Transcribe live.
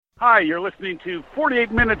Hi, you're listening to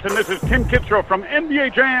 48 Minutes, and this is Tim Kitzrow from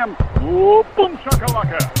NBA Jam. Whoa, boom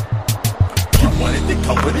shakalaka. You wanted to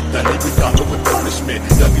come with it, done it, we got it with punishment.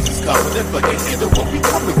 Youngest is confident, but can't handle what we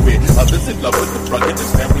coming with. Others in love with the drug and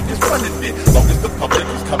this family just running it. Long as the public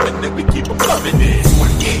is coming, then we keep them coming in.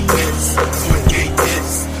 28 minutes, 28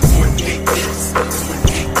 minutes, 28 minutes,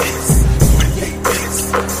 28 minutes, 28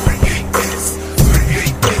 minutes, 28 minutes,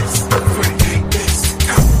 28 minutes, 28 minutes.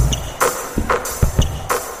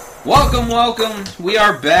 Welcome. We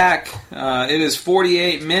are back. It is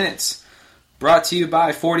 48 Minutes, brought to you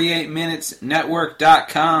by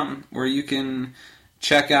 48minutesnetwork.com, where you can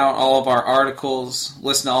check out all of our articles,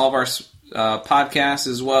 listen to all of our podcasts,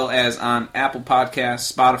 as well as on Apple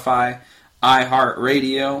Podcasts, Spotify,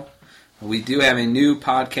 iHeartRadio. We do have a new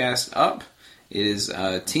podcast up. It is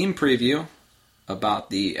a team preview about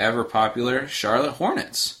the ever-popular Charlotte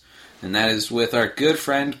Hornets, and that is with our good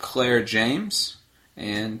friend Claire James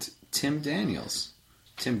and Tim Daniels.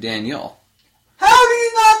 Tim Daniel. How do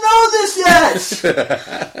you not know this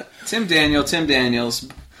yet? Tim Daniels,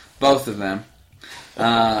 both of them.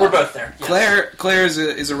 We're both there. Yes. Claire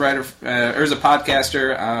is a writer, or is a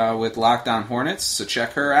podcaster with Locked On Hornets, so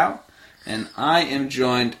check her out. And I am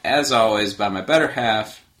joined, as always, by my better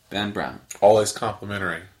half, Ben Brown. Always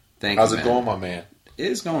complimentary. Thank you, How's it man. going, my man? It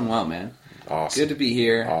is going well, man. Awesome. Good to be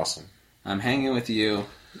here. Awesome. I'm hanging with you.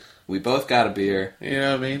 We both got a beer. You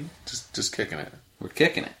know what I mean? Just kicking it. We're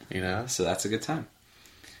kicking it. You know? So that's a good time.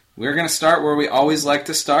 We're going to start where we always like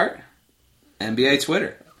to start. NBA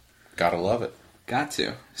Twitter. Gotta love it. Got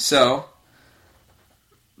to. So,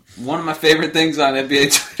 one of my favorite things on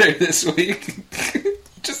NBA Twitter this week,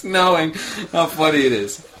 just knowing how funny it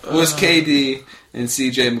is, was KD and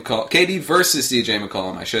CJ McCollum. KD versus CJ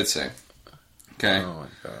McCollum, I should say. Okay. Oh my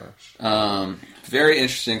gosh. Very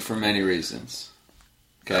interesting for many reasons.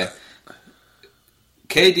 Okay.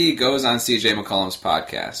 KD goes on CJ McCollum's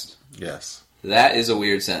podcast. Yes. That is a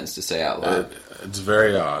weird sentence to say out loud. It's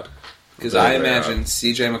very odd. Because I imagine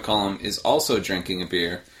CJ McCollum is also drinking a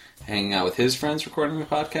beer, hanging out with his friends, recording the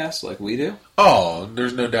podcast like we do. Oh,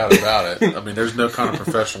 there's no doubt about it. I mean, there's no kind of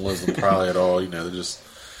professionalism probably at all. You know, they're just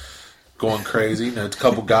going crazy. You know, it's a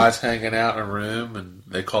couple guys hanging out in a room, and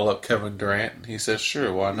they call up Kevin Durant, and he says,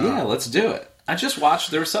 sure, why not? Yeah, let's do it. I just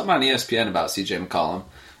watched, there was something on ESPN about CJ McCollum.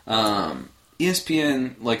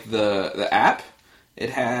 ESPN, like the app,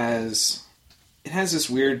 it has this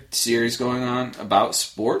weird series going on about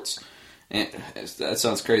sports. And that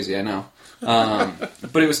sounds crazy, I know.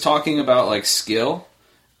 But it was talking about like skill,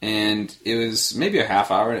 and it was maybe a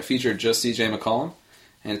half hour, and it featured just CJ McCollum,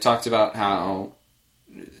 and it talked about how,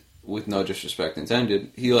 with no disrespect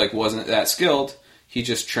intended, he like wasn't that skilled. He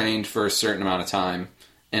just trained for a certain amount of time,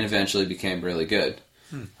 and eventually became really good.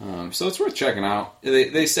 So it's worth checking out.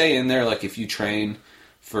 They say in there, like, if you train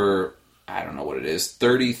for, I don't know what it is,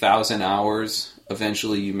 30,000 hours,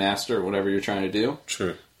 eventually you master whatever you're trying to do.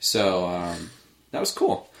 True. So that was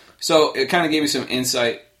cool. So it kind of gave me some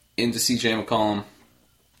insight into CJ McCollum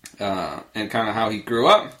and kind of how he grew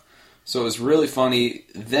up. So it was really funny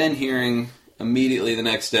then hearing immediately the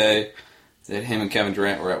next day that him and Kevin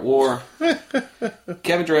Durant were at war.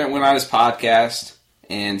 Kevin Durant went on his podcast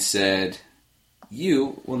and said,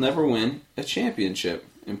 "You will never win a championship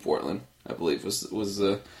in Portland," I believe was what he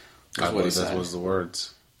said. That was the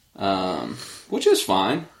words. Which is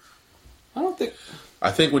fine.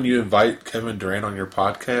 I think when you invite Kevin Durant on your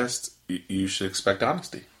podcast, you should expect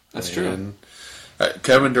honesty. That's true.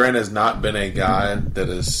 Kevin Durant has not been a guy that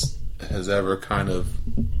has ever kind of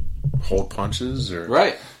hold punches, or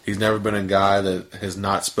right. He's never been a guy that has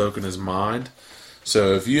not spoken his mind.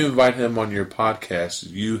 So if you invite him on your podcast,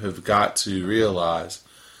 you have got to realize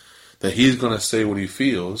that he's going to say what he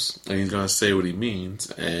feels, and he's going to say what he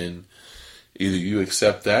means, and either you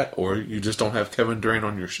accept that or you just don't have Kevin Durant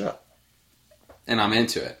on your show. And I'm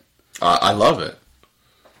into it. I love it.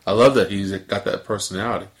 I love that he's got that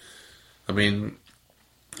personality. I mean,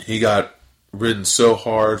 he got ridden so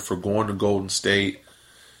hard for going to Golden State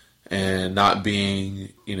and not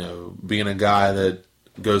being a guy that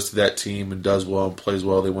goes to that team and does well and plays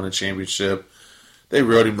well. They win a championship. They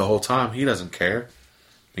rode him the whole time. He doesn't care. I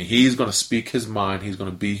mean, he's going to speak his mind. He's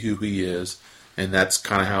going to be who he is, and that's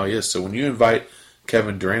kind of how he is. So when you invite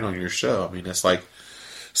Kevin Durant on your show, I mean, it's like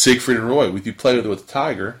Siegfried and Roy. If you play with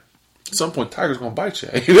Tiger, at some point Tiger's going to bite you.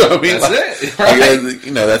 You know what I mean? That's it. Right.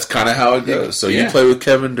 That's kind of how it goes. So you play with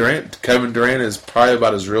Kevin Durant. Kevin Durant is probably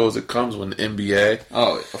about as real as it comes when the NBA.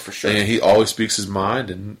 Oh, for sure. And he always speaks his mind,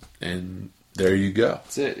 and there you go.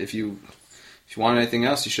 That's it. If you want anything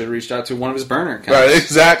else, you should have reached out to one of his burner accounts. Right,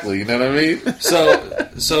 exactly. You know what I mean?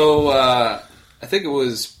 So I think it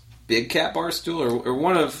was Big Cat Barstool or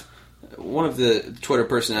one of one of the Twitter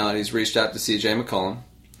personalities reached out to CJ McCollum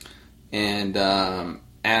and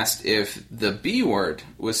asked if the B word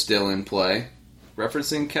was still in play,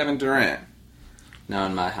 referencing Kevin Durant. Now,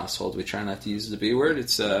 in my household, we try not to use the B word.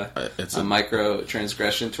 It's a micro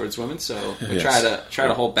transgression towards women, so we try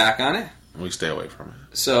to hold back on it. We stay away from it.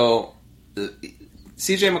 So,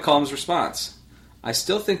 CJ McCollum's response: I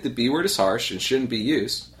still think the B word is harsh and shouldn't be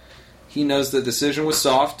used. He knows the decision was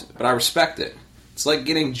soft, but I respect it. It's like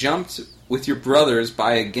getting jumped with your brothers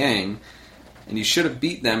by a gang, and you should have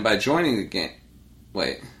beat them by joining the gang.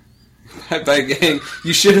 Wait. By a gang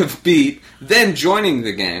you should have beat, then joining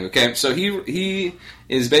the gang. Okay, so he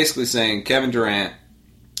is basically saying Kevin Durant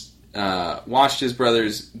watched his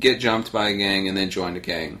brothers get jumped by a gang and then joined a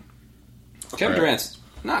gang. Kevin Durant's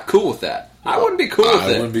not cool with that. I wouldn't be cool with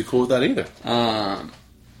it. I wouldn't be cool with that either.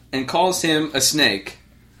 And calls him a snake,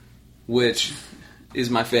 which is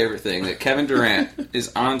my favorite thing, that Kevin Durant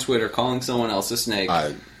is on Twitter calling someone else a snake.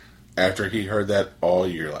 After he heard that all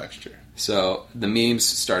year last year. So the memes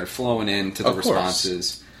started flowing into the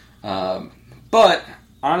responses. But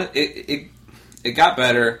it got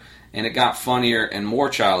better, and it got funnier and more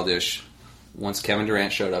childish once Kevin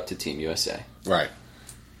Durant showed up to Team USA. Right.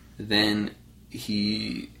 Then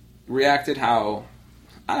he reacted how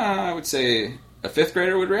I would say a fifth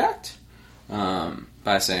grader would react,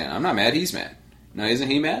 by saying, I'm not mad, he's mad. No, isn't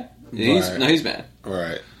he mad? He's mad.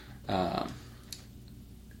 Right.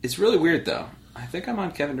 It's really weird, though. I think I'm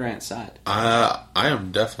on Kevin Durant's side. I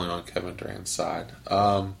am definitely on Kevin Durant's side.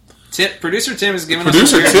 Producer Tim is giving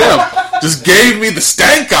Producer us Tim just gave me the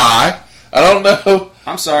stank eye. I don't know.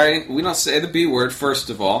 I'm sorry. We don't say the B word, first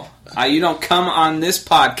of all. You don't come on this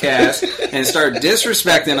podcast and start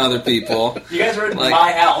disrespecting other people. You guys are in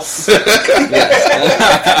my house.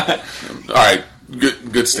 Yes. All right.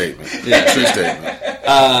 Good statement. Yeah. True statement.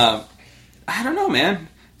 I don't know, man.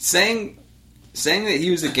 Saying that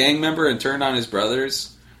he was a gang member and turned on his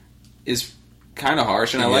brothers is kind of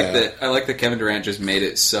harsh, and I like that Kevin Durant just made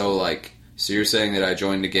it so like, so you're saying that I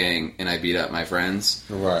joined a gang and I beat up my friends,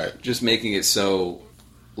 right? Just making it so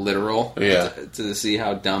literal, to see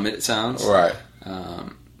how dumb it sounds, right?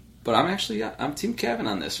 But I'm Team Kevin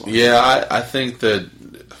on this one. Yeah, I think that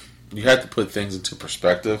you have to put things into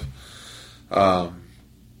perspective. I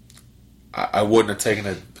wouldn't have taken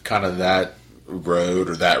it kind of that road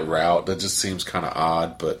or that route. That just seems kind of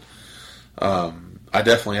odd, but I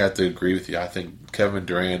definitely have to agree with you. I think Kevin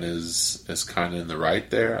Durant is kind of in the right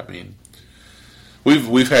there. I mean,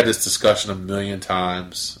 we've had this discussion a million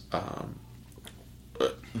times.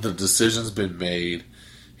 The decision's been made.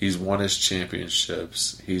 He's won his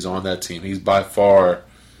championships. He's on that team. He's by far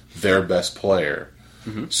their best player.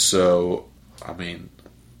 Mm-hmm. So, I mean,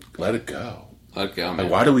 let it go. Let it go, man.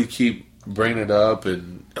 Like, why do we keep bringing it up?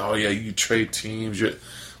 And you trade teams.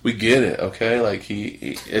 We get it, okay? Like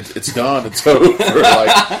it's done. It's over.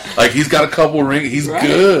 like he's got a couple rings. He's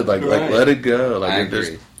good. Like let it go. Like I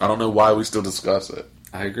agree. I don't know why we still discuss it.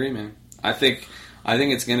 I agree, man. I think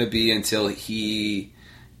it's going to be until he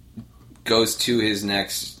goes to his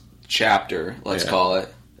next chapter. Let's call it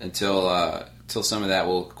until some of that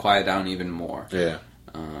will quiet down even more. Yeah.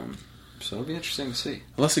 So it'll be interesting to see.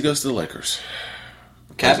 Unless he goes to the Lakers,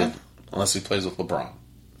 Kevin. Unless he plays with LeBron.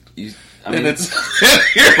 LeBron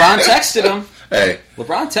texted him. Hey,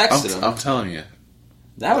 LeBron texted him. I'm telling you,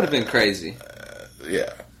 that would have been crazy.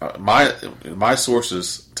 Yeah, my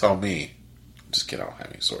sources tell me. Just kidding, I don't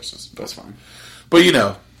have any sources. That's fine. But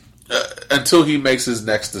until he makes his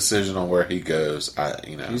next decision on where he goes,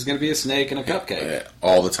 he's going to be a snake and a cupcake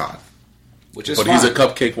all the time. Which is but fine. He's a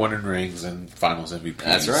cupcake winning rings and Finals MVP.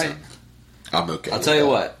 That's right. I'm okay. I'll tell you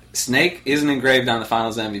what. Snake isn't engraved on the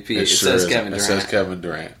Finals MVP. It says Kevin Durant. It says Kevin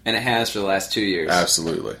Durant. And it has for the last 2 years.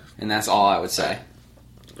 Absolutely. And that's all I would say.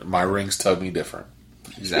 My rings tell me different.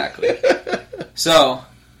 Exactly. So,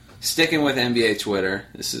 sticking with NBA Twitter,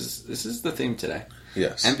 this is the theme today.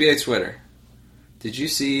 Yes. NBA Twitter. Did you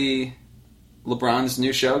see LeBron's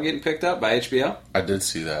new show getting picked up by HBO? I did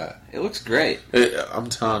see that. It looks great. I'm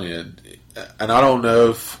telling you. And I don't know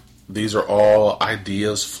if these are all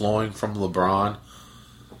ideas flowing from LeBron,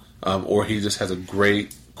 or he just has a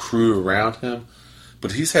great crew around him.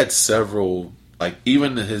 But he's had several, like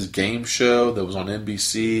even his game show that was on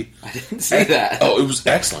NBC. I didn't see that. Oh, it was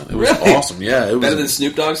excellent. It was awesome. Yeah, it was better than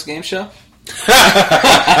Snoop Dogg's game show. That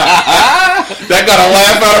got a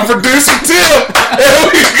laugh out of producer Tim. There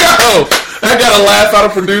we go. That got a laugh out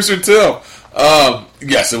of producer Tim.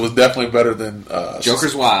 Yes, it was definitely better than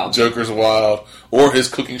Joker's Wild. Joker's Wild, or his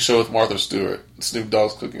cooking show with Martha Stewart. Snoop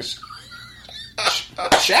Dogg's cooking show.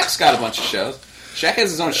 Shaq's got a bunch of shows. Shaq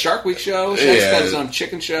has his own Shark Week show. Shaq's got his own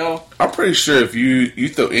chicken show. I'm pretty sure if you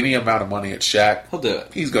throw any amount of money at Shaq, He'll do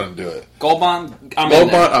it. He's going to do it. Gold Bond, I'm Gold in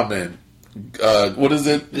there. Bond, I'm in. What is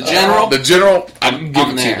it? The General? The General, I'm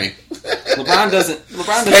giving there. to me. LeBron doesn't.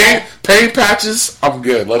 Pain patches, I'm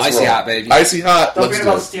good. Let's Icy roll. Hot, baby. Icy Hot, Don't let's forget do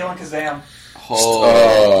about it. stealing Kazam.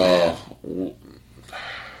 Oh, man.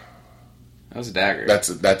 That was a dagger. That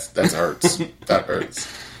hurts. That hurts.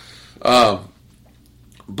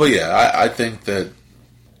 But yeah, I think that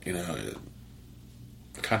it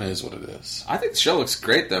kind of is what it is. I think the show looks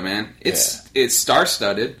great, though, man. It's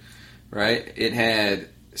star-studded, right? It had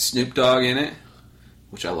Snoop Dogg in it,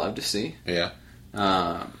 which I love to see. Yeah.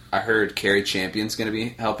 I heard Carrie Champion's going to be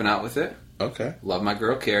helping out with it. Okay. Love my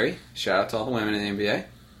girl Carrie. Shout out to all the women in the NBA.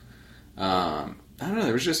 I don't know.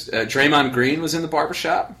 There was just Draymond Green was in the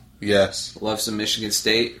barbershop. Yes. Love some Michigan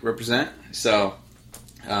State represent. So,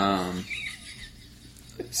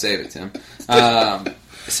 save it, Tim.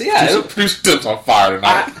 So yeah, Producer Tim's on fire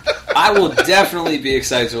tonight. I will definitely be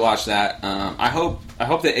excited to watch that. I hope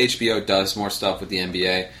that HBO does more stuff with the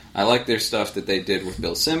NBA. I like their stuff that they did with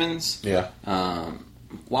Bill Simmons. Yeah.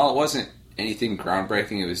 While it wasn't anything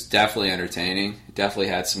groundbreaking, it was definitely entertaining. It definitely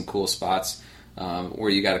had some cool spots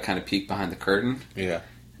where you got to kind of peek behind the curtain. Yeah.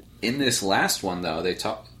 In this last one, though, they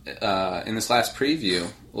talk. In this last preview,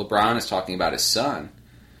 LeBron is talking about his son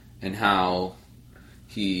and how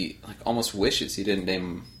he almost wishes he didn't name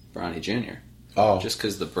him Bronny Jr. Oh. Just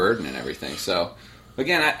because the burden and everything. So,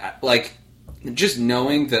 again, I just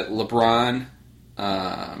knowing that LeBron,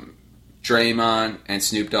 Draymond, and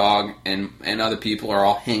Snoop Dogg and other people are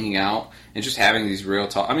all hanging out and just having these real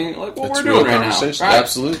talk. I mean, like what It's we're real doing right now, conversation. right?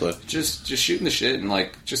 Absolutely. Just shooting the shit and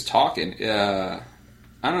just talking.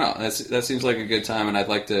 I don't know. That seems like a good time, and I'd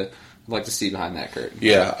like to see behind that curtain.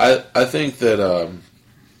 Yeah, I think that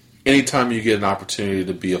anytime you get an opportunity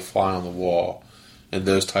to be a fly on the wall in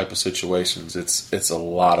those type of situations, it's a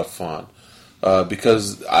lot of fun.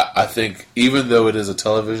 Because I think even though it is a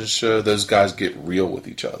television show, those guys get real with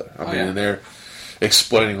each other. I mean, and they're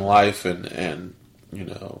explaining life, and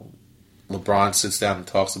LeBron sits down and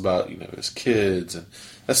talks about his kids, and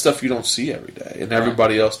that's stuff you don't see every day. And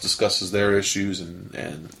everybody else discusses their issues and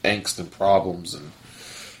angst and problems, and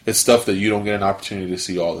it's stuff that you don't get an opportunity to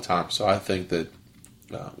see all the time. So I think that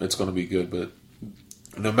it's going to be good. But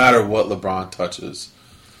no matter what LeBron touches,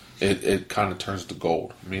 it kind of turns to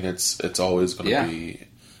gold. I mean, it's always going to be.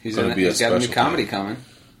 He's got a new comedy coming.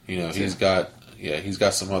 He's got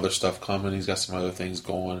some other stuff coming. He's got some other things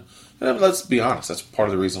going. And let's be honest, that's part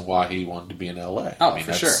of the reason why he wanted to be in LA. Oh,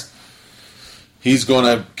 for sure. He's going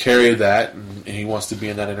to carry that, and he wants to be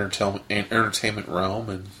in that entertainment realm,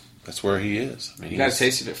 and that's where he is. I mean, you got a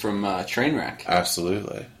taste of it from Trainwreck.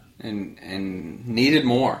 Absolutely. And needed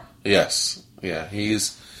more. Yes. Yeah, you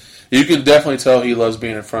can definitely tell he loves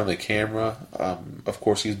being in front of the camera. Of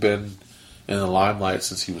course, he's been in the limelight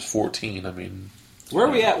since he was 14. I mean... Where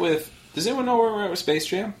are we at with... Does anyone know where we're at with Space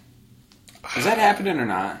Jam? Is that happening or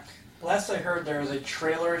not? Last I heard, there was a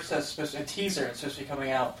trailer, a teaser, it's supposed to be coming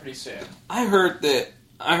out pretty soon. I heard a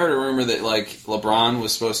rumor that LeBron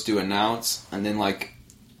was supposed to announce, and then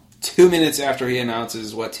 2 minutes after he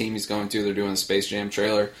announces what team he's going to, they're doing the Space Jam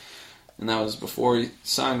trailer, and that was before he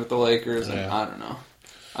signed with the Lakers. And I don't know.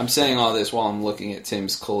 I'm saying all this while I'm looking at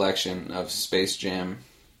Tim's collection of Space Jam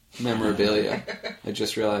memorabilia. I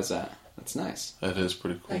just realized that. That's nice. That is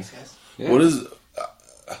pretty cool. Thanks, guys. Yeah. What is...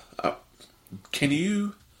 can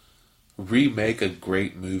you remake a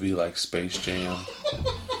great movie like Space Jam?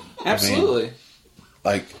 Absolutely.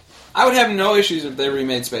 I would have no issues if they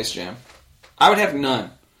remade Space Jam. I would have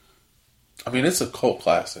none. I mean, it's a cult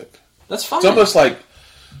classic. That's fine. It's almost like...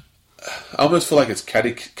 I almost feel like it's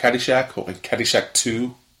Caddyshack or Caddyshack 2.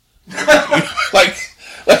 You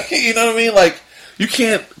know what I mean? You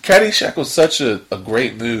can't... Caddyshack was such a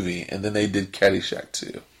great movie, and then they did Caddyshack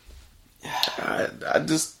 2. I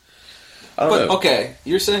don't know. Okay,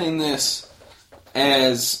 you're saying this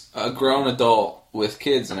as a grown adult with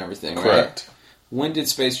kids and everything, Correct. Right? When did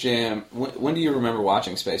Space Jam... When do you remember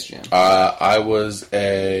watching Space Jam? I was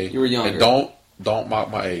a... You were younger. And don't mock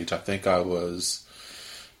my age. I think I was...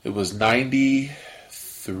 It was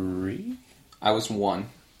 93? I was 1.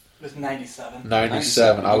 It was 97.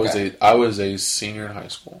 97. Okay. I was a senior in high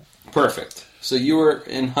school. Perfect. So you were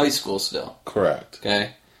in high school still. Correct.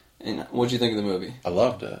 Okay. And what'd you think of the movie? I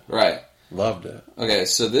loved it. Right. Loved it. Okay,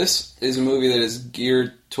 so this is a movie that is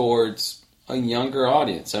geared towards a younger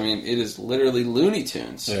audience. I mean, it is literally Looney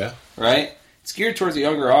Tunes. Yeah. Right? It's geared towards a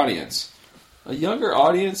younger audience. A younger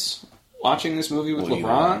audience watching this movie with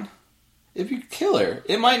LeBron, it'd be killer.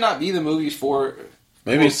 It might not be the movie for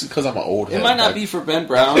Maybe it's because I'm an old head. It might not be for Ben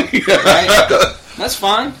Brown, right? That's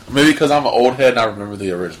fine. Maybe because I'm an old head and I remember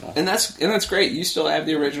the original. And that's great. You still have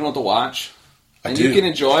the original to watch. And do. you can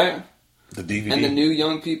enjoy it. The DVD. And the new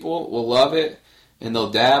young people will love it. And they'll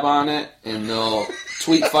dab on it. And they'll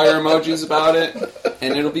tweet fire emojis about it.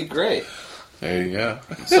 And it'll be great. There you go.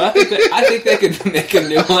 So I think they could make a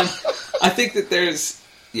new one. I think that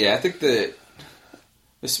I think that,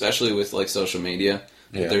 especially with like social media,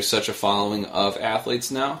 Yeah. there's such a following of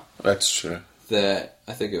athletes now That's true. that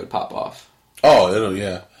I think it would pop off. Oh,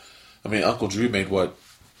 yeah. I mean, Uncle Drew made what,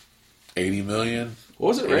 $80 million? What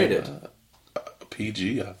was it rated?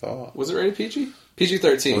 PG, I thought. Was it rated PG?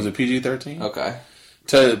 PG-13. Was it PG-13? Okay.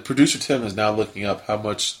 Producer Tim is now looking up how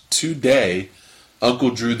much today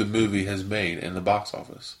Uncle Drew the movie has made in the box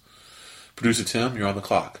office. Producer Tim, you're on the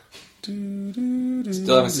clock.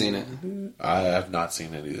 Still haven't seen it, I have not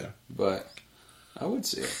seen it either. but I would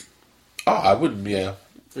see it. Oh, I wouldn't, yeah.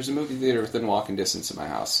 There's a movie theater within walking distance of my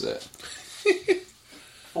house that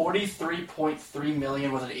 $43.3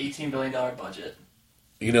 million with an $18 billion budget.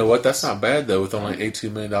 You know what? That's not bad, though, with only an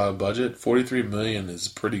 $18 million budget. $43 million is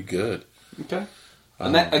pretty good. okay.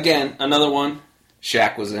 And that, again, another one.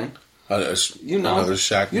 Shaq was in. You know, Another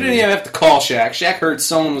Shaq you movie. didn't even have to call Shaq. Shaq heard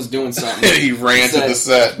someone was doing something. He ran to the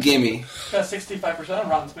set. Gimme. Got 65% on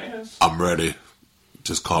Rotten Tomatoes. I'm ready.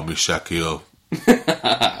 Just call me Shaquille.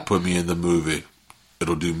 Put me in the movie.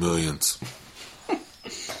 It'll do millions.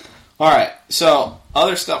 All right. So,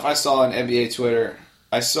 other stuff I saw on NBA Twitter.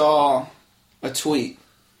 I saw a tweet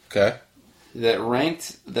Okay. that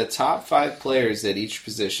ranked the top 5 players at each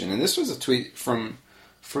position, and this was a tweet from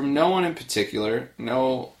no one in particular.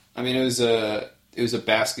 No, I mean it was a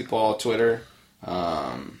basketball Twitter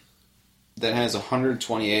that has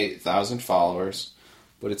 128,000 followers,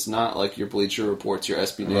 but it's not like your Bleacher Reports, your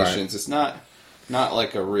SB Nations. Right. It's not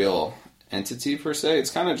like a real entity per se.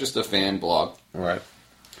 It's kind of just a fan blog. Right.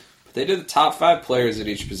 But they did the top 5 players at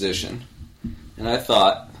each position, and I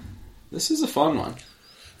thought this is a fun one.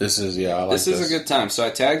 This is, yeah, I like this. This is a good time. So I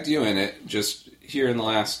tagged you in it just here in the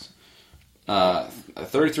last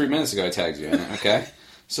 33 minutes ago. I tagged you in it, okay?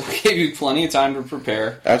 So I gave you plenty of time to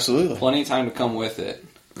prepare, Absolutely. plenty of time to come with it.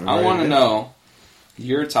 I'm I ready want to to- know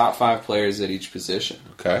your top 5 players at each position.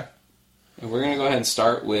 Okay. And we're going to go ahead and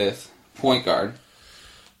start with point guard.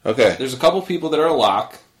 Okay. There's a couple people that are a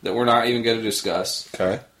lock that we're not even going to discuss.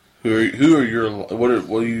 Okay. Who are your, what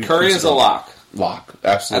are you? Curry is a consider- lock. Lock.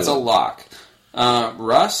 Absolutely. That's a lock.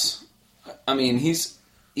 Russ, I mean, he's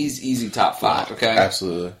easy top 5, okay?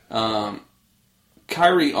 Absolutely.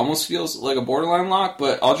 Kyrie almost feels like a borderline lock,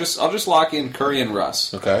 but I'll just lock in Curry and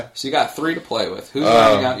Russ. Okay. So you got 3 to play with. Who's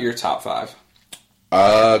rounding out your top 5?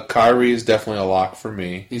 Kyrie is definitely a lock for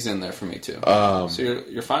me. He's in there for me too. Um, So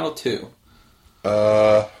your final 2.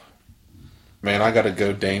 Man, I got to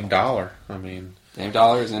go Dame Dollar. I mean, Dame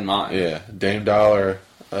Dollar is in mine. yeah, Dame Dollar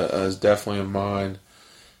is definitely in mine.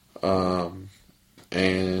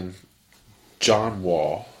 And John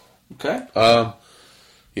Wall. Okay.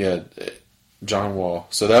 Yeah, John Wall.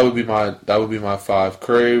 So that would be my 5.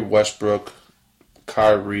 Curry, Westbrook,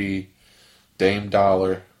 Kyrie, Dame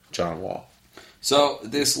Dollar, John Wall. So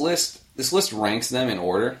this list ranks them in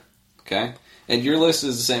order. Okay. And your list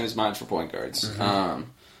is the same as mine for point guards. Mm-hmm.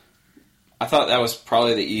 I thought that was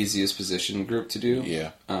probably the easiest position group to do.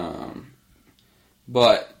 Yeah.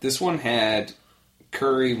 But this one had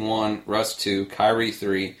Curry 1, Russ 2, Kyrie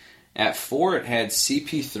 3. At 4, it had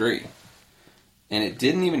CP3. And it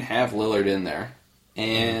didn't even have Lillard in there.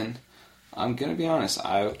 And I'm going to be honest,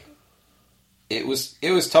 it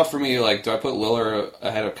was tough for me. Like, do I put Lillard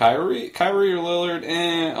ahead of Kyrie? Kyrie or Lillard?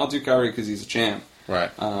 I'll do Kyrie because he's a champ. Right.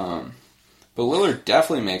 But Lillard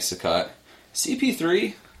definitely makes the cut.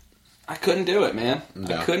 CP3, I couldn't do it, man.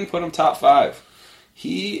 No. I couldn't put him top 5.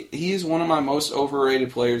 He is one of my most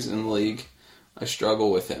overrated players in the league. I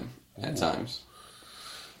struggle with him at times.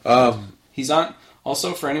 He's on.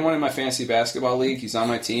 Also, for anyone in my fantasy basketball league, he's on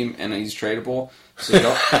my team and he's tradable. So you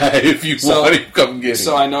don't, if you want him, come get him.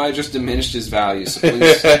 so I know I just diminished his value. So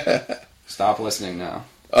please stop listening now.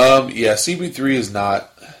 Yeah, CP3 is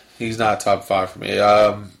not. He's not top 5 for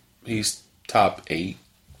me. He's top 8,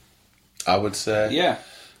 I would say. Yeah,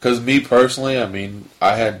 Because me personally, I mean,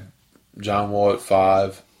 I had John Wall at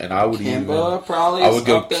 5, and I would Kemba probably. I is would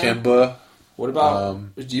go up there. Kemba. What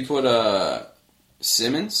about? Do you put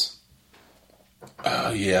Simmons?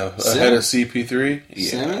 Yeah, ahead Simmons? of CP3. Yeah,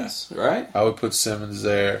 Simmons, right? I would put Simmons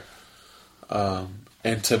there.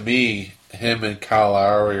 And to me, him and Kyle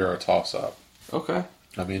Lowry are a toss-up. Okay.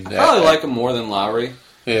 I mean, I probably like him more than Lowry.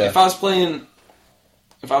 Yeah, If I was playing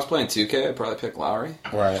 2K, I'd probably pick Lowry.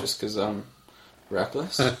 Right. Just because I'm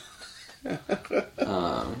reckless.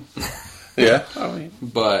 Yeah, I mean,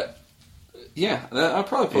 But yeah, I'll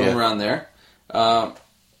probably put him around there. Yeah.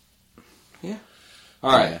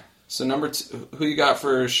 All right. Yeah. So number 2, who you got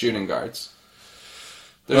for shooting guards?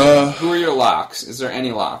 Who are your locks? Is there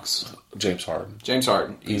any locks? James Harden. James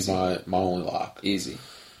Harden. He's Easy. my only lock. Easy.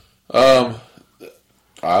 I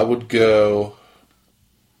would go.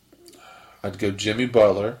 I'd go Jimmy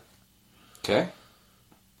Butler. Okay.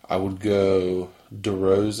 I would go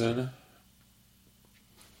DeRozan.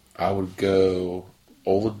 I would go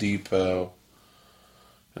Oladipo,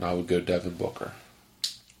 and I would go Devin Booker.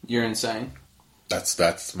 You're insane.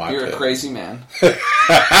 That's my You're pick. a crazy man. you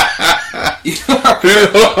are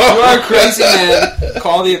a crazy man.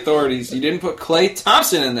 Call the authorities. You didn't put Klay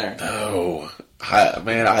Thompson in there. No,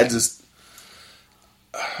 I just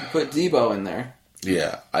You put Debo in there.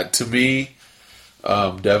 to me,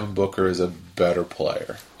 Devin Booker is a better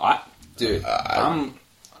player.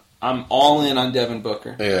 I'm all in on Devin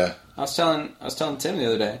Booker. Yeah, I was telling Tim the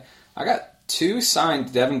other day, I got 2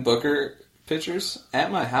 signed Devin Booker pictures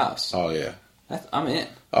at my house. oh yeah, I'm in.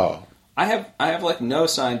 oh I have like no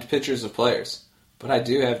signed pictures of players, but I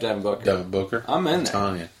do have Devin Booker. Devin Booker. I'm in there.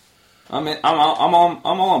 telling you, I'm in. I'm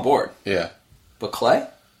all on board. yeah. But Klay,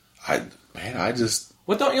 I just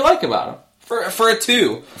what don't you like about him? For a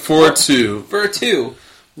 2. for a 2. For a 2,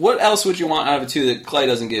 what else would you want out of a 2 that Klay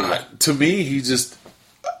doesn't give you? To me, he just,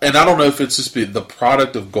 and I don't know if it's just the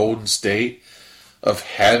product of Golden State of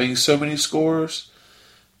having so many scores,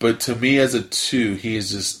 but to me as a 2, he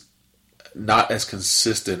is just not as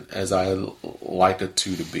consistent as I like a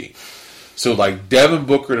 2 to be. So like Devin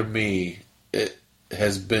Booker to me, it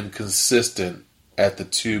has been consistent at the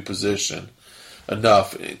 2 position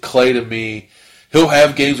enough. Klay to me, he'll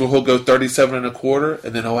have games where he'll go 37 and a quarter,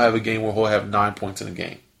 and then he'll have a game where he'll have 9 points in a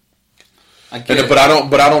game. I get it. But I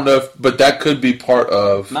don't know but that could be part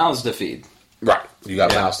of Mouths to feed. right. You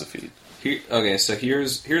got Yeah. mouths to feed. Okay, so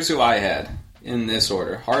here's who I had in this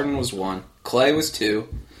order. Harden was 1, Klay was 2,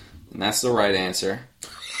 and that's the right answer.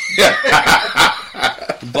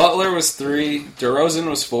 Butler was 3, DeRozan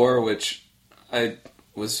was 4, which I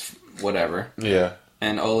was whatever, Yeah,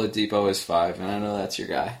 and Oladipo is 5, and I know that's your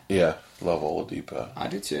guy. yeah. Love Oladipo. I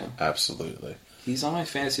do too. Absolutely. He's on my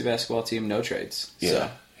fantasy basketball team, no trades. Yeah,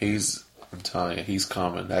 So, I'm telling you, he's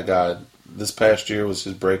coming. That guy. This past year was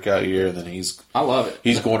his breakout year, and then he's I love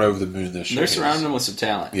it. going over the moon this year. They're surrounding him with some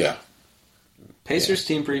talent. Yeah, Pacers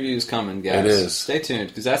team preview is coming, guys. It is. Stay tuned,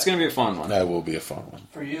 because that's going to be a fun one. that will be a fun one.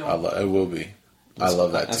 For you. It will be. I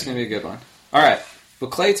love that. That's team. going to be a good one. All right,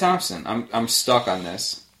 but Klay Thompson, I'm stuck on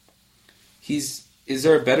this. Is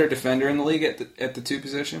there a better defender in the league at the 2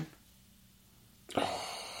 position?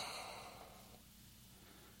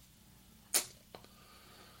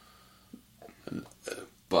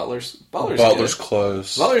 Butler's good.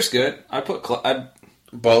 close. Butler's good. I'd put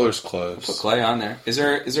Butler's close. Klay on there. Is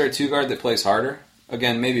there a 2 guard that plays harder?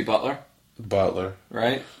 Again, maybe Butler, Butler.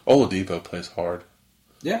 right? Oladipo plays hard.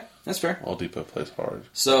 Yeah, that's fair. Oladipo plays hard.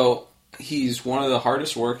 So he's one of the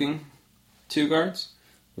hardest working 2 guards,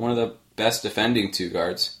 one of the best defending 2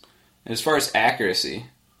 guards. And as far as accuracy,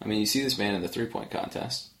 I mean, you see this man in the 3-point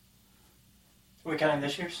contest. Are we counting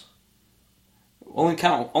this year's? Only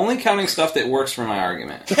counting stuff that works for my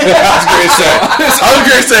argument. I was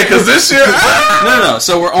going to say, because this year... No.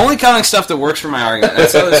 So we're only counting stuff that works for my argument.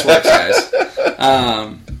 That's how this works, guys.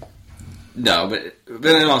 No, but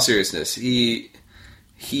in all seriousness, he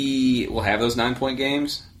will have those 9-point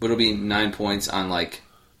games, but it'll be 9 points on like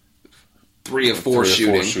 3 of 4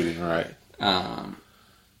 shooting. Right. I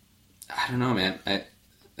don't know, man.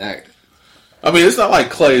 I mean, it's not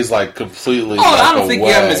like Clay's like completely. I don't think you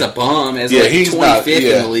have him as a bum, as like he's 25th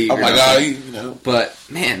in the league. Oh or my something. god, But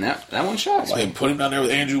man, that one shocks me. like put him down there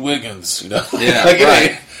with Andrew Wiggins, Yeah,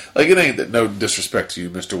 it ain't that. No disrespect to you,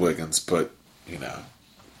 Mr. Wiggins, but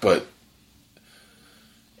but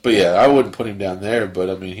yeah, I wouldn't put him down there. But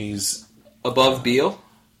I mean, he's Above Beal?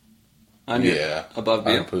 Above I'd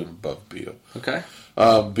Beal? put him above Beal. Okay.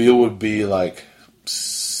 Beal would be like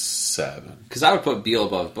 7. Because I would put Beal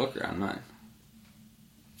above Booker on mine.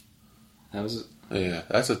 Yeah,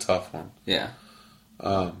 that's a tough one. Yeah.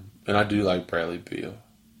 And I do like Bradley Beal.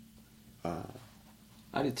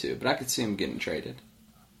 I did too, but I could see him getting traded.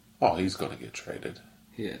 Oh, he's going to get traded.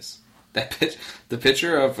 He is. The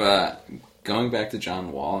picture of going back to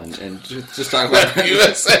John Wall and just talking about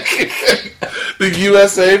USA, the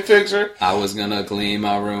USA picture. I was gonna clean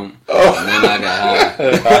my room, Oh. and then I got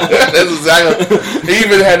high. That's exactly. He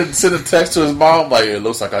even had to send a text to his mom like, "It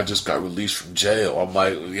looks like I just got released from jail." I'm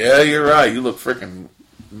like, "Yeah, you're right. You look freaking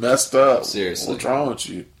messed up. Seriously. What's wrong with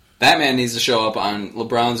you?" That man needs to show up on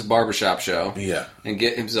LeBron's barbershop show Yeah. and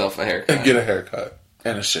get himself a haircut. And get a haircut.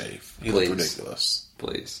 And a shave. He looks Please. ridiculous.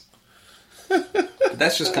 Please. But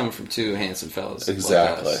that's just coming from two handsome fellas. like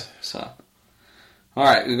Exactly. us. So, all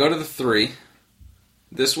right, we go to the 3.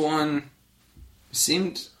 This one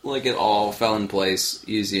seemed like it all fell in place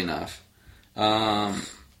easy enough. LeBron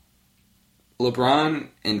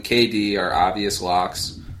and KD are obvious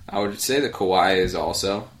locks. I would say that Kawhi is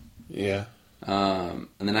also. Yeah. And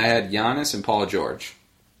then I had Giannis and Paul George.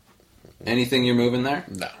 Anything you're moving there?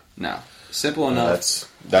 No. No. Simple enough.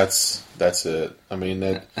 That's it. I mean,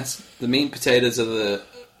 That's the meat and potatoes of the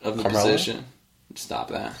Carmelo? position. Stop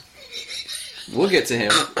that. We'll get to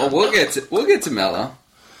him. Well, we'll get to Melo.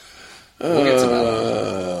 We'll get to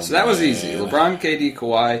Melo. So that was easy. LeBron, KD,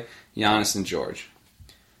 Kawhi, Giannis, and George.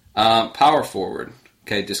 Power forward.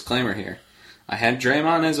 Okay, disclaimer here. I had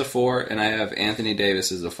Draymond as a 4, and I have Anthony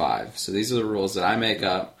Davis as a 5. So these are the rules that I make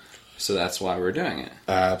up. So that's why we're doing it.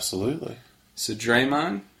 Absolutely. So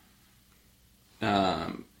Draymond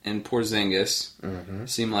and Porzingis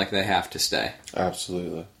seem like they have to stay.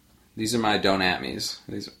 Absolutely. These are my don't at me's.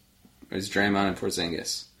 These is Draymond and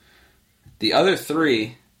Porzingis. The other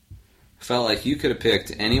 3 felt like you could have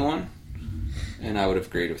picked anyone, and I would have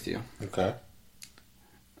agreed with you. Okay.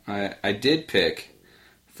 I did pick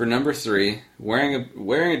for number 3, wearing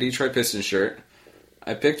a Detroit Pistons shirt.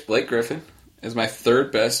 I picked Blake Griffin as my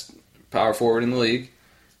 3rd best power forward in the league.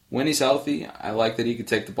 When he's healthy, I like that he could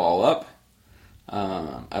take the ball up.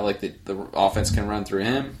 I like that the offense can run through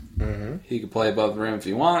him. Mm-hmm. He can play above the rim if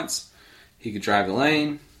he wants. He can drive the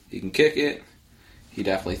lane. He can kick it. He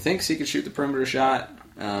definitely thinks he can shoot the perimeter shot.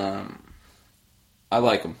 I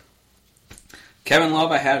like him. Kevin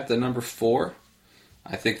Love I had at the number 4.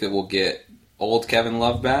 I think that we'll get old Kevin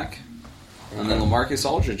Love back. And then LaMarcus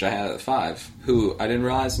Aldridge I had at 5, who I didn't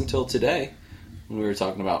realize until today when we were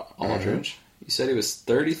talking about Aldridge. You said he was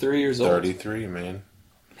 33 years old. 33, man.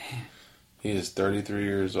 He is 33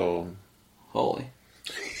 years old. Holy.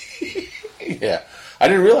 Yeah. I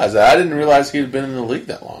didn't realize that. I didn't realize he had been in the league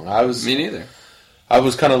that long. Me neither. I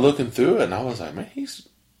was kind of looking through it, and I was like, man, he's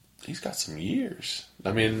got some years.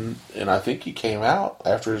 I mean, and I think he came out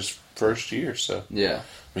after his first year, so. Yeah.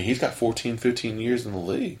 I mean, he's got 14, 15 years in the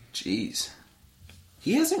league. Jeez.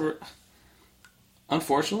 He hasn't...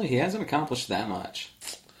 Unfortunately, he hasn't accomplished that much.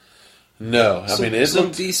 No. I mean, it's some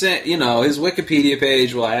decent... You know, his Wikipedia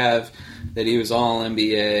page will have that he was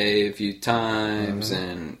All-NBA a few times,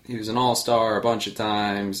 and he was an All-Star a bunch of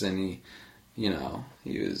times, and he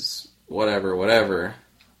was whatever.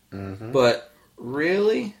 Mm-hmm. But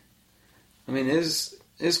really, I mean, his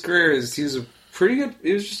career is... He was a pretty good...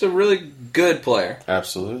 He was just a really good player.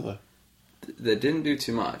 Absolutely. That didn't do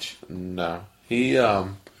too much. No. He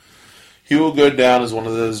will go down as one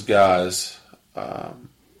of those guys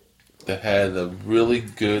that had a really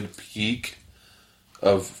good peak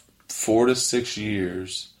of 4 to 6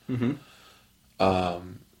 years, Mm-hmm.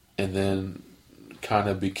 and then kind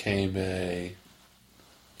of became a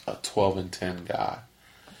 12 and 10 guy,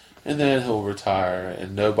 and then he'll retire,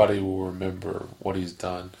 and nobody will remember what he's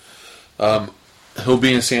done. He'll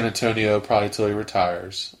be in San Antonio probably till he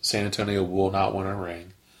retires. San Antonio will not win a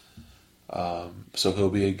ring. So he'll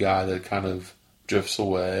be a guy that kind of drifts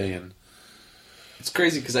away. And It's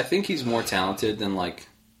crazy because I think he's more talented than, like,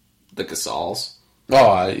 the Gasols.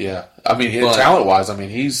 yeah. I mean, But- talent-wise, I mean,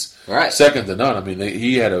 he's Right. second to none. I mean,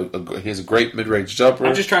 he has a great mid-range jumper.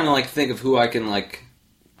 I'm just trying to, like, think of who I can, like,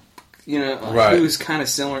 Right. who's kind of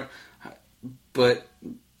similar. But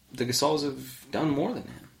the Gasols have done more than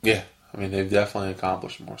him. Yeah. I mean, they've definitely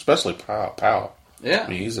accomplished more, especially Powell. Yeah. I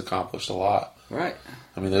mean, he's accomplished a lot. Right.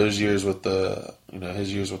 I mean, those years with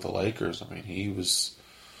his years with the Lakers, I mean, he was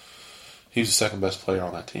the second best player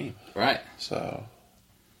on that team. Right. So,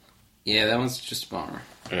 Yeah, that one's just a bummer.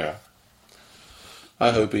 yeah.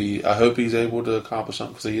 I hope he's able to accomplish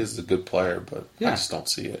something because he is a good player, but Yeah. I just don't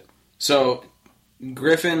see it. So,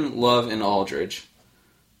 Griffin, Love, and Aldridge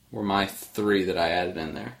were my 3 that I added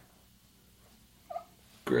in there.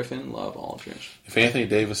 Griffin, Love, Aldridge. If Anthony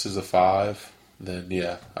Davis is a 5, then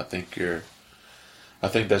yeah, I think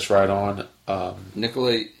that's right on.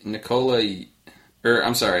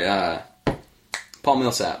 Paul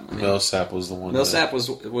Millsap. I mean, Millsap was the one. Millsap was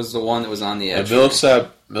the one that was on the And edge.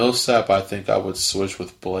 Millsap, I think I would switch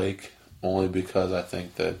with Blake only because I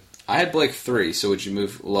think that I had Blake 3, so would you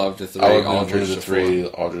move Love to 3, I would Aldridge move to to 4? 3,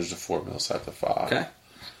 Aldridge to 4, Millsap to 5. Okay.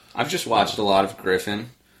 I've just watched a lot of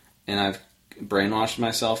Griffin, and I've brainwashed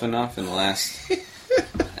myself enough in the last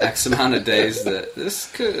X amount of days that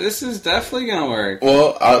this is definitely going to work.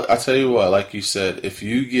 Well, I'll tell you what, like you said, if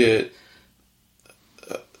you get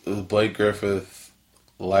Blake Griffin,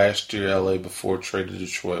 last year, LA before trade to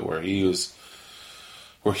Detroit, where he was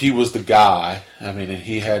the guy. I mean, and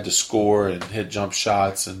he had to score and hit jump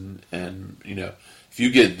shots, and if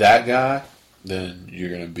you get that guy, then you're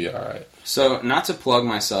going to be all right. So, not to plug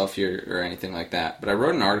myself here or anything like that, but I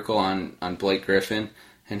wrote an article on Blake Griffin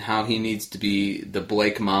and how he needs to be the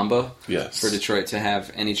Blake Mamba for Detroit to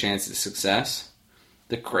have any chance at success.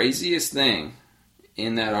 The craziest thing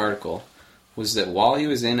in that article was that while he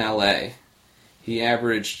was in LA, he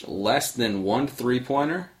averaged less than one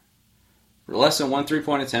three-point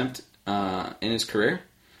attempt in his career.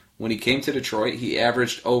 When he came to Detroit, he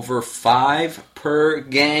averaged over 5 per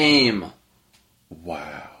game.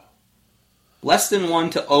 Wow. Less than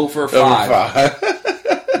 1 to over 5.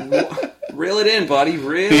 Reel it in, buddy.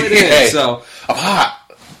 Reel it in. So I'm hot.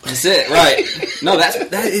 That's it, right? No,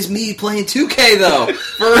 that is me playing 2K though.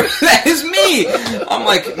 That is me. I'm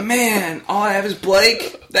like, man, all I have is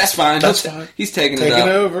Blake. That's fine. That's fine. He's taking it up.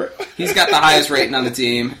 Over. He's got the highest rating on the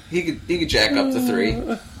team. He could jack up to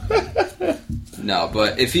 3. No,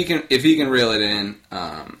 but if he can reel it in,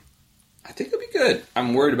 I think it'll be good.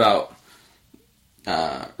 I'm worried about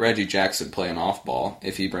Reggie Jackson playing off ball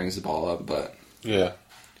if he brings the ball up, but yeah,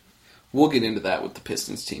 we'll get into that with the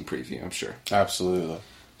Pistons team preview, I'm sure. Absolutely.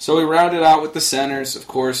 So we rounded out with the centers. Of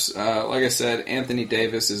course, like I said, Anthony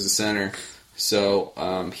Davis is a center,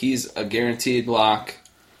 so he's a guaranteed lock.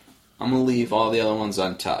 I'm going to leave all the other ones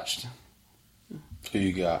untouched. Who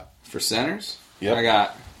you got? For centers, Yep. I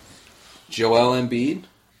got Joel Embiid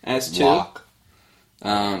as 2. Lock.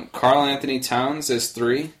 Karl Anthony Towns as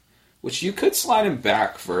 3, which you could slide him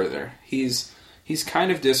back further. He's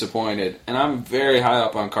kind of disappointed, and I'm very high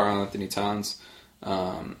up on Karl Anthony Towns.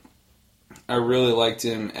 I really liked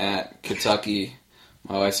him at Kentucky.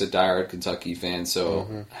 My wife's a diehard Kentucky fan,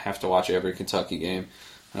 so I have to watch every Kentucky game.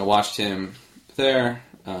 And I watched him there.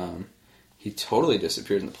 He totally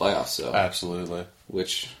disappeared in the playoffs, so Absolutely.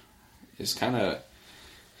 which is kind of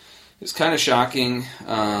shocking.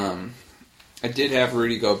 I did have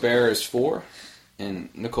Rudy Gobert as 4 and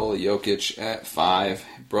Nikola Jokic at 5.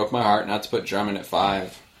 It broke my heart not to put Drummond at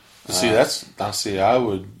 5. I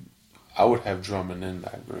would have Drummond in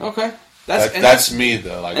that group. Okay. That's me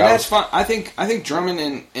though. Like that's fine. I think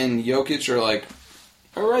Drummond and Jokic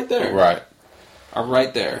are right there. Right. Are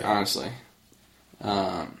right there, honestly.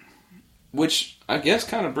 Which I guess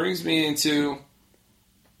kind of brings me into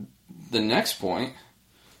the next point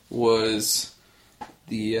was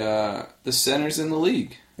the centers in the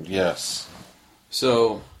league. Yes.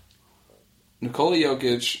 So Nikola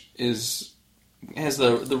Jokic has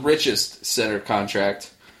the richest center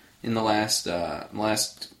contract in the last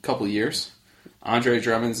couple of years. Andre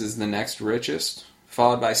Drummond's is the next richest,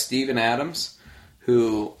 followed by Steven Adams,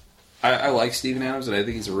 who I like Steven Adams, and I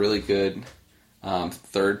think he's a really good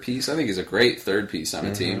third piece. I think he's a great third piece on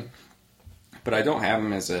a team, but I don't have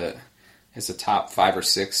him as a top 5 or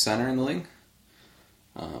 6 center in the league.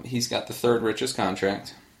 He's got the third richest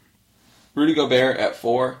contract. Rudy Gobert at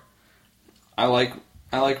 4. I like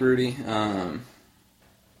Rudy. I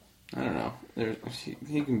don't know.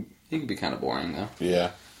 He can be kind of boring though.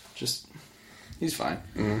 Yeah. Just he's fine.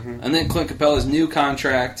 And then Clint Capella's new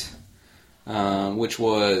contract, which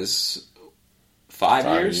was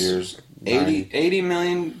 5 years. 80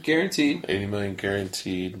 million guaranteed. 80 million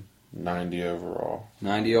guaranteed. 90 overall.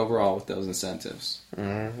 90 overall with those incentives.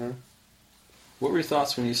 Mm-hmm. What were your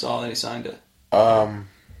thoughts when you saw that he signed it?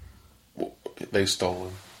 They stole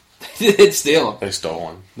him. They did steal him. They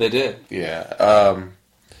stole him. They did. Yeah.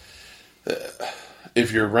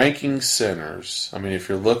 If you're ranking centers, I mean, if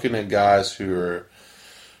you're looking at guys who are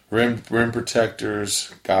rim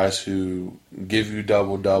protectors, guys who give you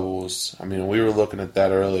double-doubles, I mean, we were looking at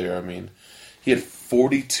that earlier. I mean, he had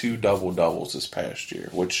 42 double-doubles this past year,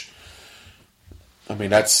 which, I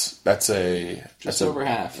mean, that's over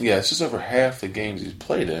half. Yeah, it's just over half the games he's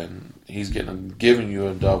played in. He's giving you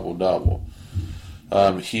a double-double.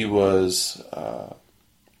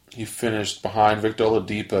 He finished behind Victor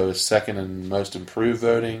Oladipo as second in most improved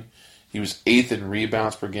voting. He was 8th in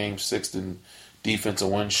rebounds per game, 6th in defensive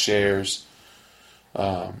win shares.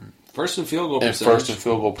 First in field goal percentage. And first in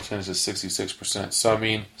field goal percentage is 66%. So, I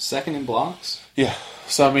mean... Second in blocks. Yeah.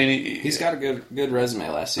 So, I mean... He's got a good resume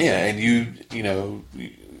last season. Yeah, and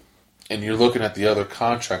and you're looking at the other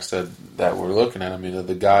contracts that we're looking at. I mean,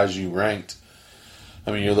 the guys you ranked.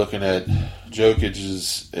 I mean, you're looking at Jokic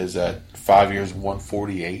is at 5 years,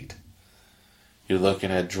 148. You're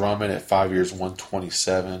looking at Drummond at 5 years,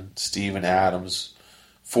 127. Steven Adams,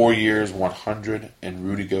 4 years, 100. And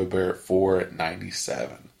Rudy Gobert, 4 at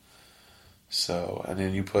 97. So, and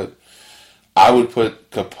then I would put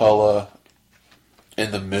Capella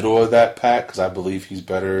in the middle of that pack because I believe he's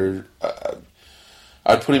better.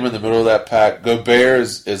 I'd put him in the middle of that pack. Gobert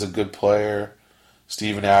is a good player.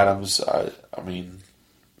 Steven Adams, I mean,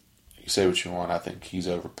 you say what you want. I think he's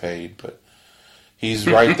overpaid, but he's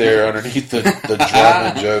right there underneath the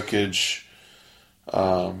Drummond, Jokic,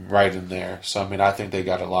 right in there. So I mean, I think they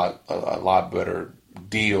got a lot better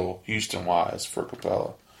deal Houston wise for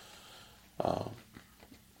Capella.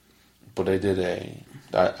 But they did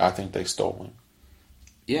I think they stole him.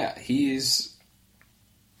 Yeah, he's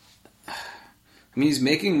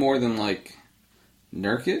making more than like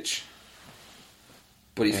Nurkic,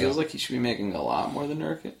 but he feels like he should be making a lot more than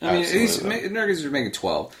Nurkic. I mean, Nurkic is making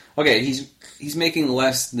 12. Okay, he's making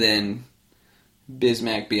less than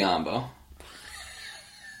Bismack Biyombo.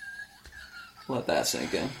 Let that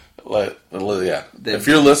sink in. Yeah. If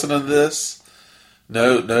you're listening to this,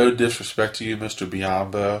 no disrespect to you, Mr.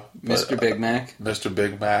 Biyombo, Mr. Big Mac, Mr.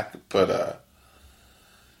 Big Mac, but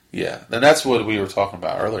yeah, and that's what we were talking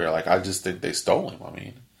about earlier. Like, I just think they stole him. I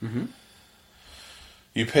mean,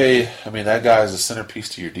 you pay. I mean, that guy is a centerpiece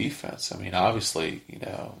to your defense. I mean, obviously,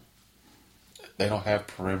 they don't have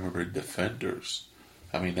perimeter defenders.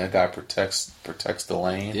 I mean, that guy protects the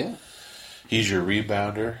lane. Yeah. He's your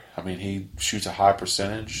rebounder. I mean, he shoots a high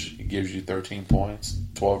percentage. He gives you 13 points,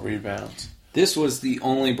 12 rebounds. This was the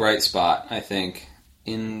only bright spot, I think,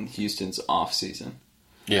 in Houston's off season.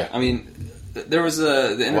 Yeah. I mean, there was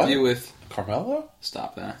the interview with Carmelo.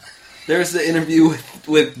 Stop that. There was the interview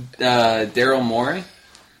with Daryl Morey.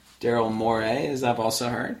 Daryl Morey, as I've also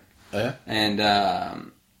heard. Yeah.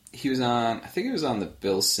 And he was on, I think he was on the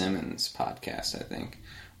Bill Simmons podcast, I think,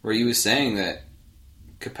 where he was saying that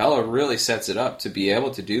Capella really sets it up to be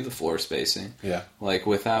able to do the floor spacing. Yeah. Like,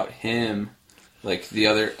 without him, like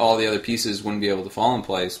all the other pieces wouldn't be able to fall in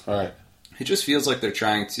place. All right. It just feels like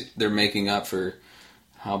they're making up for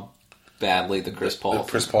how badly the Chris Paul.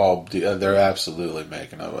 They're absolutely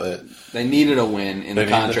making up with it. They needed a win in the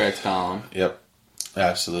contract column. Yep.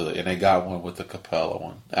 Absolutely. And they got one with the Capella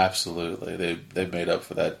one. Absolutely. They made up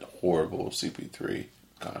for that horrible CP3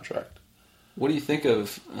 contract. What do you think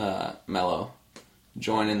of Melo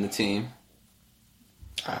joining the team?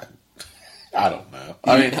 I don't know.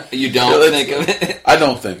 I mean, you don't think of it? I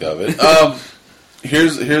don't think of it.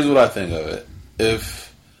 Here's what I think of it.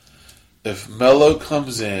 If Melo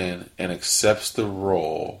comes in and accepts the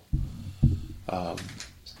role,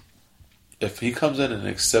 if he comes in and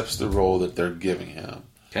accepts the role that they're giving him,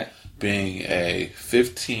 okay, being a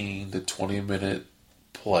 15 to 20 minute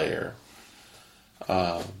player,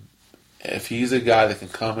 if he's a guy that can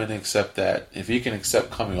come in and accept that, if he can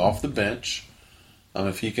accept coming off the bench,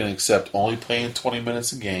 if he can accept only playing 20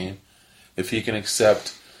 minutes a game, if he can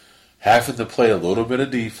accept having to play a little bit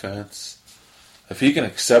of defense, if he can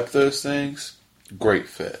accept those things, great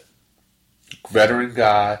fit. Veteran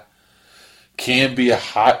guy, can be a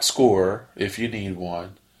hot scorer if you need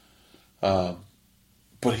one,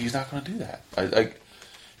 but he's not going to do that.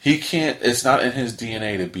 He can't. It's not in his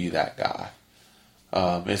DNA to be that guy.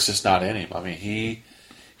 It's just not in him. I mean,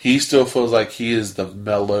 he still feels like he is the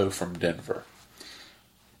Melo from Denver.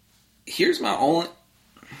 Here's my only...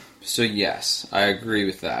 So yes, I agree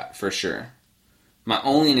with that, for sure. My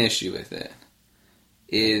only issue with it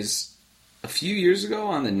is a few years ago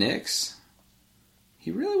on the Knicks,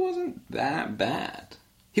 he really wasn't that bad.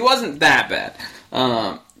 He wasn't that bad.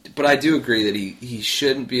 But I do agree that he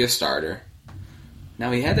shouldn't be a starter.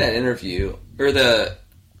 Now, he had that interview,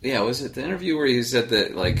 was it the interview where he said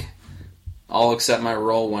that, like, I'll accept my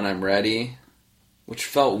role when I'm ready, which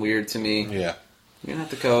felt weird to me. Yeah. You're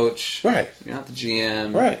not the coach. Right. You're not the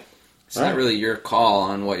GM. Right. It's not really your call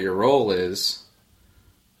on what your role is.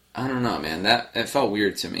 I don't know, man. It felt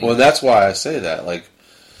weird to me. Well, that's why I say that. Like,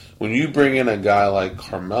 when you bring in a guy like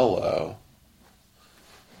Carmelo,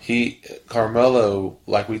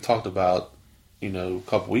 like we talked about, a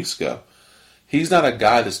couple weeks ago, he's not a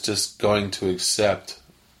guy that's just going to accept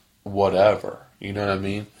whatever. You know what I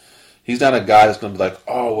mean? He's not a guy that's going to be like,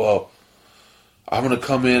 oh, well, I'm going to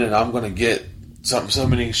come in and I'm going to get so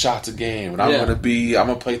many shots a game, and I'm going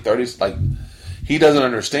to play 30. Like, he doesn't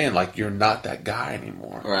understand. Like, you're not that guy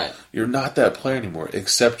anymore. Right. You're not that player anymore.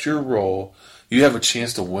 Accept your role. You have a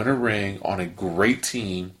chance to win a ring on a great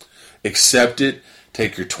team. Accept it.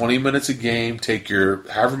 Take your 20 minutes a game. Take your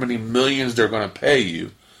however many millions they're going to pay you,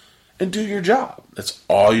 and do your job. That's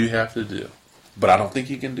all you have to do. But I don't think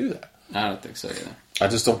he can do that. I don't think so either. I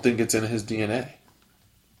just don't think it's in his DNA.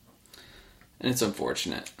 And it's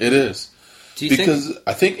unfortunate. It is. Because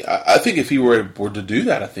I think if he were to do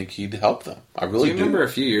that, I think he'd help them. I really do. You remember a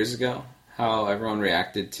few years ago how everyone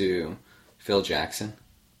reacted to Phil Jackson?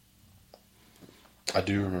 I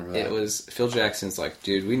do remember that. It was Phil Jackson's like,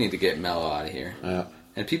 dude, we need to get Melo out of here. Yeah.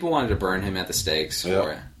 And people wanted to burn him at the stakes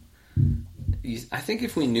for it. I think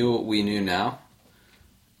if we knew what we knew now,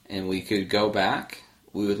 and we could go back,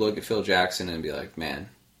 we would look at Phil Jackson and be like, man,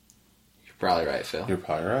 you're probably right, Phil. You're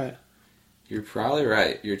probably right. You're probably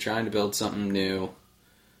right. You're trying to build something new.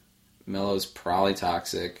 Melo's probably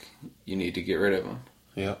toxic. You need to get rid of him.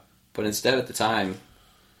 Yeah. But instead, at the time,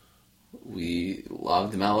 we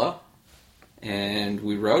loved Melo, and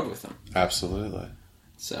we rode with him. Absolutely.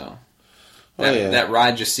 So Well, that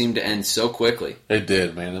ride just seemed to end so quickly. It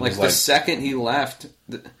did, man. It Like, the second he left,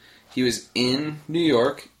 he was in New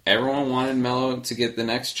York. Everyone wanted Melo to get the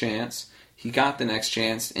next chance. He got the next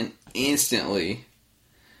chance, and instantly,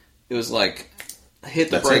 it was like, hit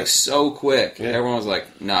the That's brakes it. so quick. Yeah. Everyone was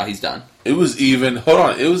like, no, he's done. It was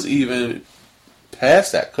even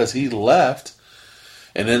past that because he left,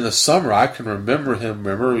 and in the summer I can remember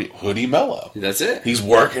Hoodie Melo. That's it. He's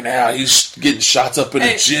working out. He's getting shots up in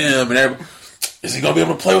the gym, and everybody, is he gonna be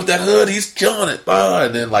able to play with that hood? He's killing it.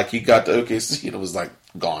 And then like he got to OKC, and it was like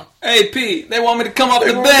gone. Hey, Pete, they want me to come off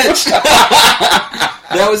the bench.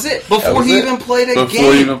 That was it. Before he even played a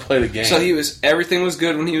game. So everything was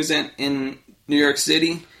good when he was in New York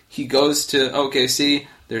City. He goes to OKC.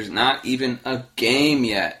 There's not even a game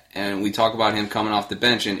yet. And we talk about him coming off the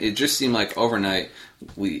bench. And it just seemed like overnight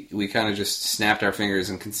we kind of just snapped our fingers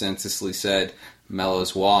and consensusly said,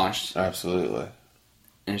 Melo's washed. Absolutely.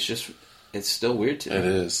 And it's still weird to me. It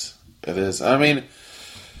is. I mean,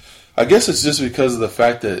 I guess it's just because of the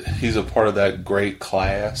fact that he's a part of that great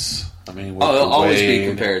class. I mean, with he'll always be Wade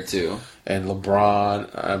compared to. and LeBron.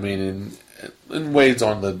 I mean, and Wade's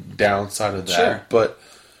on the downside of that. Sure. But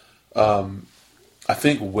I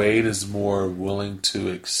think Wade is more willing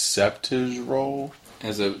to accept his role.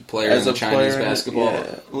 As a player in the Chinese basketball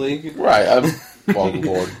league? Right. Oh,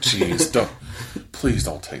 Lord, jeez. Please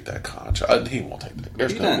don't take that contract. He won't take that.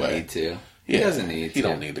 There's He no doesn't way. need to. He doesn't need to. He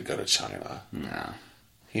don't need to go to China. No.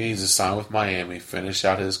 He needs to sign with Miami, finish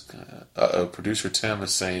out his... producer Tim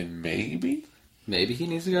is saying maybe? Maybe he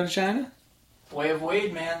needs to go to China? Way of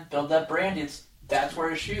Wade, man. Build that brand. That's where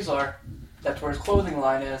his shoes are. That's where his clothing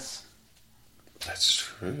line is. That's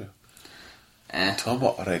true.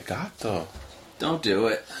 Tomo arigato. Don't do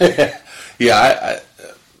it. Yeah,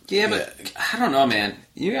 but I don't know, man.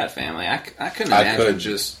 You got family. I couldn't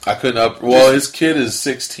imagine I couldn't Well, his kid is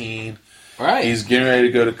 16. Right. He's getting ready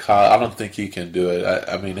to go to college. I don't think he can do it.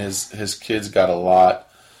 I mean, his kid's got a lot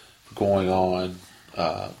going on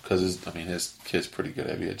because his kid's pretty good.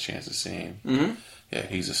 If you had a chance to see him, yeah,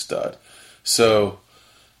 he's a stud. So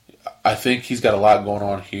I think he's got a lot going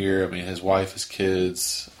on here. I mean, his wife, his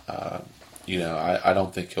kids. I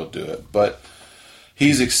don't think he'll do it, but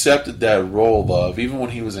he's accepted that role of, even when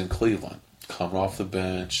he was in Cleveland, coming off the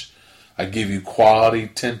bench. I give you quality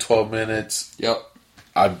 10, 12 minutes. Yep.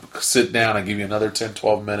 I sit down, I give you another 10,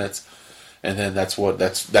 12 minutes, and then that's where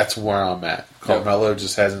I'm at. Carmelo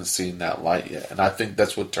just hasn't seen that light yet, and I think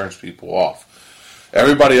that's what turns people off.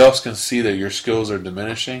 Everybody else can see that your skills are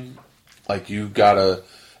diminishing. Like, you gotta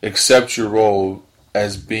accept your role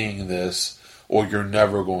as being this, or you're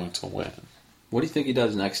never going to win. What do you think he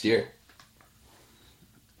does next year?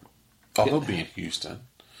 Oh, he'll be in Houston.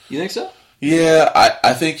 You think so? Yeah,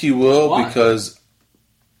 I think he will. Why? Because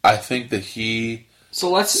I think that he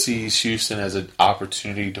let's sees Houston as an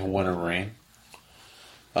opportunity to win a ring.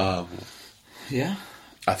 Yeah.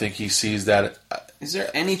 I think he sees that. Is there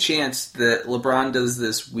any chance that LeBron does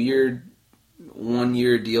this weird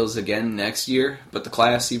 1-year deals again next year, but the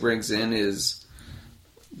class he brings in is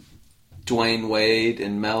Dwayne Wade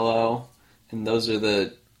and Melo, and those are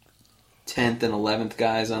the 10th and 11th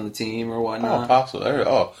guys on the team or whatnot? Oh,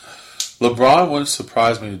 possible. LeBron wouldn't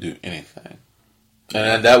surprise me to do anything.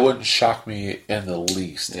 And that wouldn't shock me in the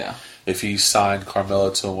least. Yeah. If he signed Carmelo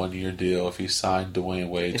to a 1-year deal, if he signed Dwayne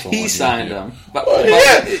Wade to a 1-year deal. He signed him. Yeah.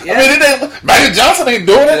 I mean, Magic Johnson ain't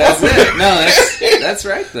doing it. That's it. No, that's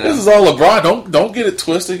right, though. This is all LeBron. Don't get it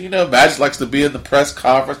twisted. You know, Magic likes to be in the press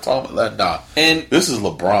conference talking about that. Nah. And this is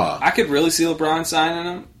LeBron. I could really see LeBron signing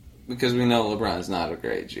him because we know LeBron's not a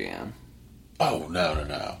great GM. Oh,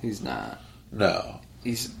 no. He's not. No.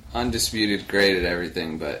 He's undisputed great at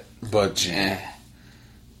everything, but GM.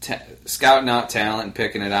 Scouting out talent and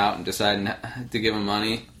picking it out and deciding to give him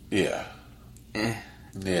money. Yeah.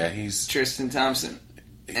 Yeah, he's... Tristan Thompson.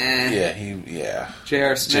 Yeah.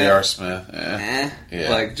 J.R. Smith. J.R. Smith. Yeah.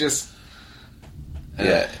 Like, just...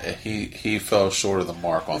 Yeah, he fell short of the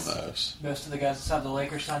mark on those. Most of the guys that signed the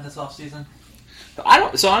Lakers signed this offseason. I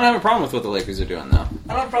don't have a problem with what the Lakers are doing, though.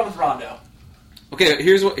 I don't have a problem with Rondo. Okay,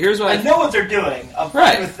 here's what I know what they're doing. I'm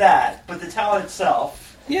fine with that, but the talent itself...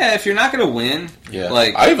 Yeah, if you're not going to win, Yeah,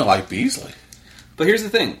 like I even like Beasley. But here's the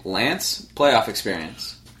thing, Lance, playoff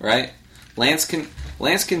experience, right? Lance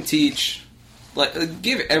can teach, like,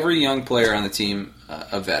 give every young player on the team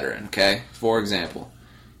a veteran, okay? For example,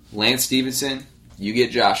 Lance Stevenson, you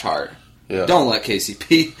get Josh Hart. Yeah. Don't let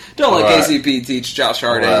KCP teach Josh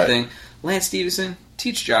Hart anything. Lance Stevenson,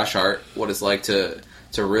 teach Josh Hart what it's like to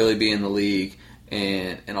really be in the league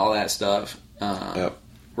and all that stuff. Yep.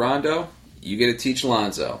 Rondo, you get to teach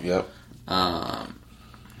Lonzo. Yep.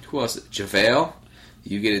 Who else? JaVale,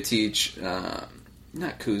 you get to teach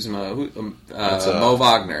not Kuzma, Mo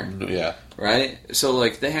Wagner, Yeah. right? So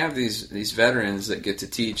like they have these veterans that get to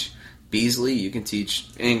teach Beasley. You can teach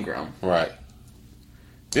Ingram, Right.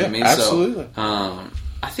 Yeah, I mean, absolutely. So,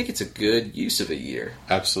 I think it's a good use of a year.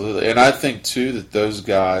 Absolutely. And I think, too, that those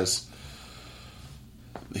guys,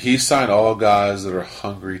 he signed all guys that are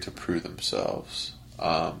hungry to prove themselves.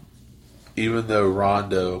 Even though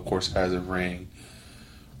Rondo, of course, has a ring,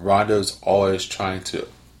 Rondo's always trying to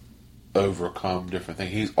overcome different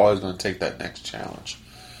things. He's always going to take that next challenge.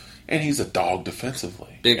 And he's a dog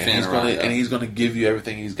defensively. Big fan of Rondo. And he's going to give you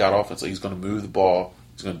everything he's got offensively. He's going to move the ball.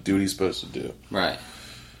 He's going to do what he's supposed to do. Right.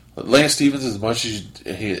 Lance Stevens, as much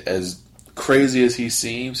as crazy as he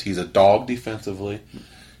seems, he's a dog defensively,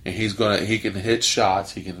 and he can hit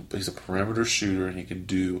shots. He's a perimeter shooter, and he can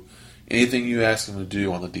do anything you ask him to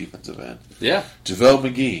do on the defensive end. Yeah. JaVale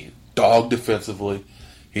McGee, dog defensively.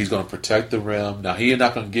 He's going to protect the rim. Now, he's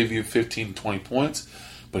not going to give you 15, 20 points,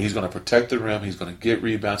 but he's going to protect the rim. He's going to get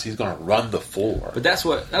rebounds. He's going to run the floor. But that's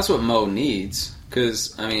what Mo needs,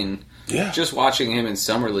 because I mean. Yeah. Just watching him in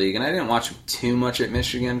summer league, and I didn't watch him too much at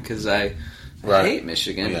Michigan because I hate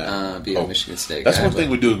Michigan, being a Michigan State That's guy. one thing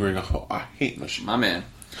we do agree on. I hate Michigan. My man.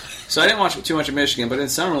 So I didn't watch too much of Michigan, but in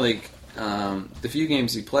summer league, the few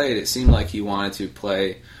games he played, it seemed like he wanted to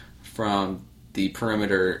play from the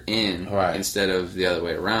perimeter in instead of the other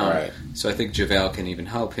way around. Right. So I think JaVale can even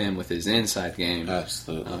help him with his inside game.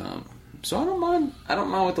 Absolutely. So I don't mind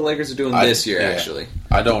what the Lakers are doing this year. Actually,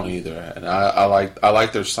 I don't either, and I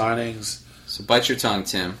like their signings. So bite your tongue,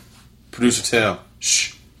 Tim. Producer Tim,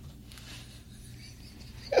 shh.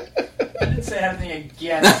 I didn't say anything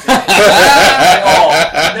against it at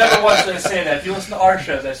all. Never once did I say that. If you listen to our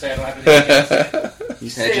shows, I say I don't have anything against it.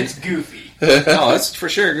 He's Say hedging. it's goofy. Oh, it's for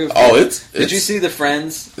sure goofy. Oh, it's Did you see the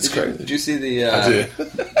Friends? It's crazy. Did you see the? I did.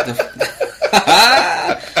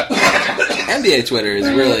 NBA Twitter is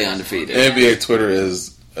really undefeated. NBA Twitter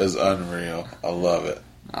is unreal. I love it.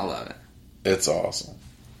 I love it. It's awesome.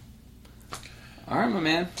 All right, my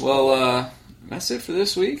man. Well, that's it for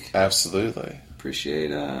this week. Absolutely, Appreciate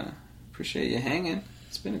you hanging.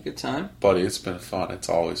 It's been a good time, buddy. It's been fun. It's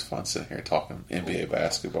always fun sitting here talking NBA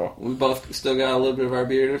basketball. We both still got a little bit of our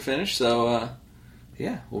beer to finish, so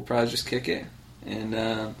yeah, we'll probably just kick it,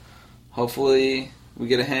 and hopefully we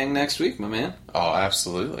get a hang next week, my man. Oh,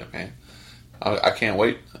 absolutely, man. I can't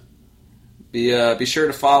wait. Be sure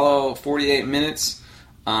to follow 48 Minutes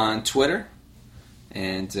on Twitter,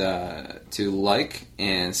 and to like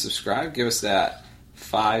and subscribe. Give us that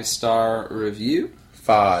 5-star review.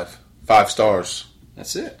 5 stars.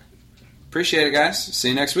 That's it. Appreciate it, guys. See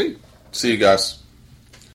you next week. See you guys.